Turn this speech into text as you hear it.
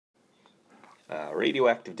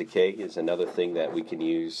Radioactive decay is another thing that we can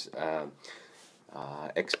use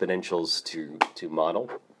exponentials to model.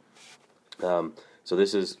 So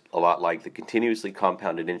this is a lot like the continuously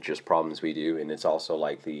compounded interest problems we do, and it's also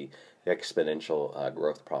like the exponential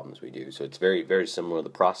growth problems we do. So it's very, very similar. The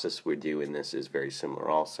process we do in this is very similar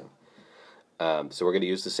also. So we're going to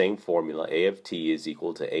use the same formula. A of t is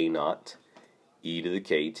equal to A naught e to the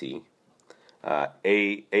kt.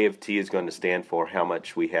 A of t is going to stand for how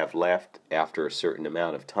much we have left after a certain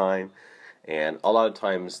amount of time. And a lot of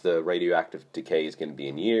times the radioactive decay is going to be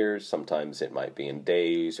in years, sometimes it might be in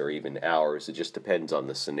days or even hours. It just depends on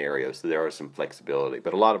the scenario, so there is some flexibility.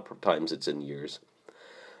 But a lot of times it's in years.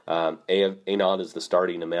 A naught is the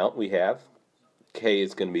starting amount we have. K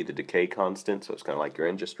is going to be the decay constant, so it's kind of like your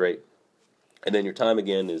interest rate. And then your time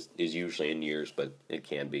again is usually in years, but it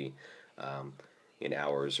can be in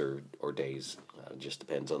hours or days. It just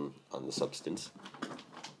depends on the substance.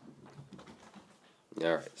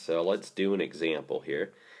 Alright, so let's do an example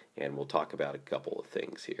here, and we'll talk about a couple of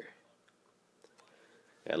things here.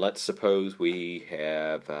 And let's suppose we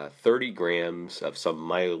have 30 grams of some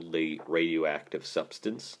mildly radioactive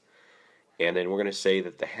substance, and then we're going to say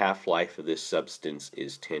that the half-life of this substance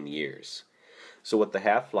is 10 years. So what the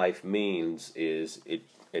half-life means is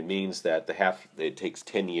it means that it takes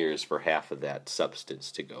 10 years for half of that substance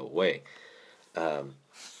to go away.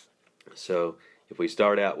 So if we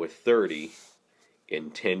start out with 30, in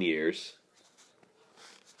 10 years,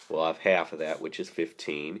 we'll have half of that, which is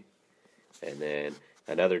 15. And then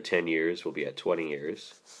another 10 years, we'll be at 20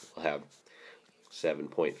 years. We'll have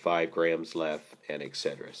 7.5 grams left, and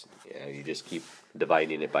etc. You just keep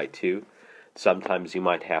dividing it by 2. Sometimes you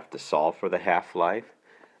might have to solve for the half-life.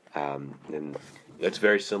 And it's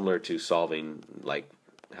very similar to solving, like,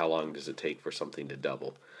 how long does it take for something to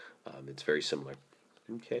double. It's very similar.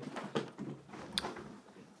 Okay.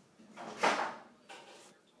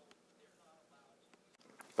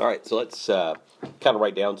 Alright, so let's kind of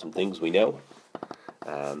write down some things we know.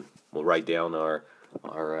 We'll write down our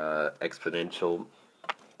exponential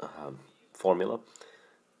formula.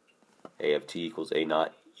 A of t equals A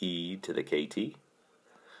naught e to the kt.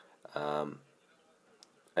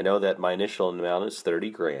 I know that my initial amount is 30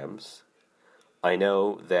 grams. I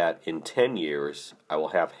know that in 10 years I will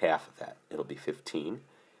have half of that. It'll be 15.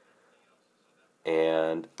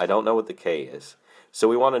 And I don't know what the k is. So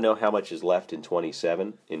we want to know how much is left in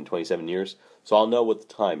 27 years. So I'll know what the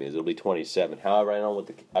time is. It'll be 27. However, I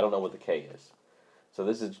don't know what the k is. So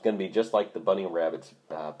this is going to be just like the bunny and rabbits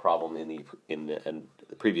problem in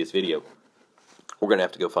the previous video. We're going to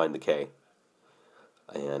have to go find the k,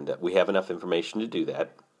 and we have enough information to do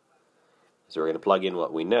that. So we're going to plug in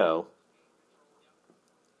what we know,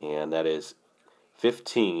 and that is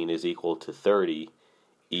 15 is equal to 30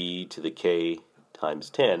 e to the k times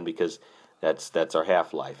 10, because that's our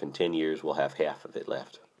half-life. In 10 years, we'll have half of it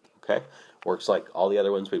left. Okay? Works like all the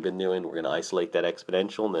other ones we've been doing. We're going to isolate that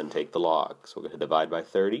exponential and then take the log. So we're going to divide by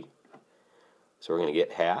 30. So we're going to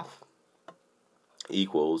get half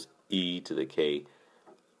equals e to the k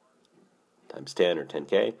times 10, or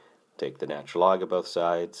 10k. Take the natural log of both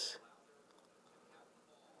sides.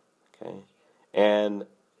 Okay? And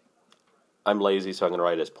I'm lazy, so I'm going to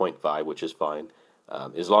write it as 0.5, which is fine.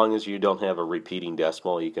 As long as you don't have a repeating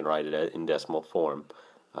decimal, you can write it in decimal form.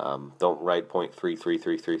 Don't write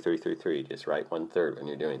 0.333333. Just write 1/3 when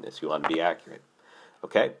you're doing this. You want to be accurate.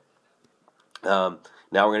 Okay? Now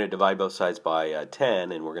we're going to divide both sides by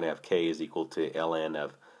 10, and we're going to have k is equal to ln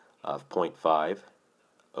of 0.5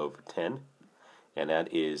 over 10. And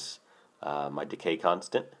that is my decay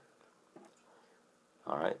constant.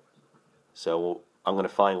 Alright. So I'm going to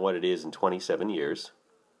find what it is in 27 years.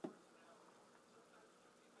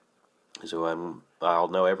 So I'll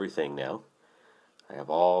know everything now. I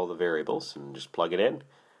have all the variables, and just plug it in.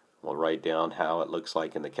 We'll write down how it looks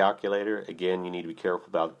like in the calculator. Again, you need to be careful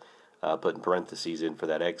about putting parentheses in for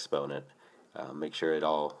that exponent. Make sure it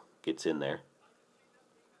all gets in there.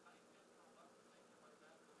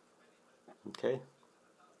 Okay.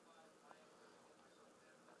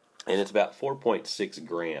 And it's about 4.6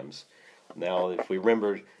 grams. Now, if we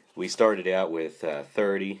remember, we started out with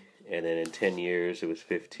 30, and then in 10 years it was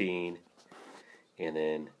 15. And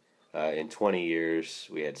then in 20 years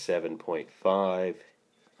we had 7.5,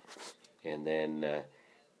 and then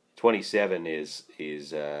 27 is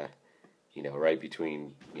right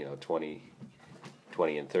between 20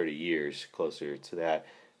 and 30 years, closer to that.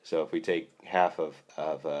 So if we take half of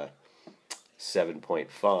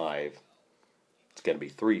 7.5, it's going to be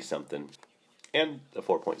 3 something, and the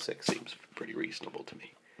 4.6 seems pretty reasonable to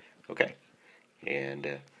me. Okay,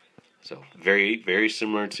 and so very, very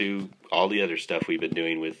similar to all the other stuff we've been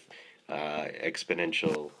doing with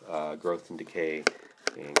exponential growth and decay,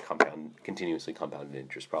 and continuously compounded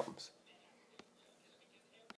interest problems.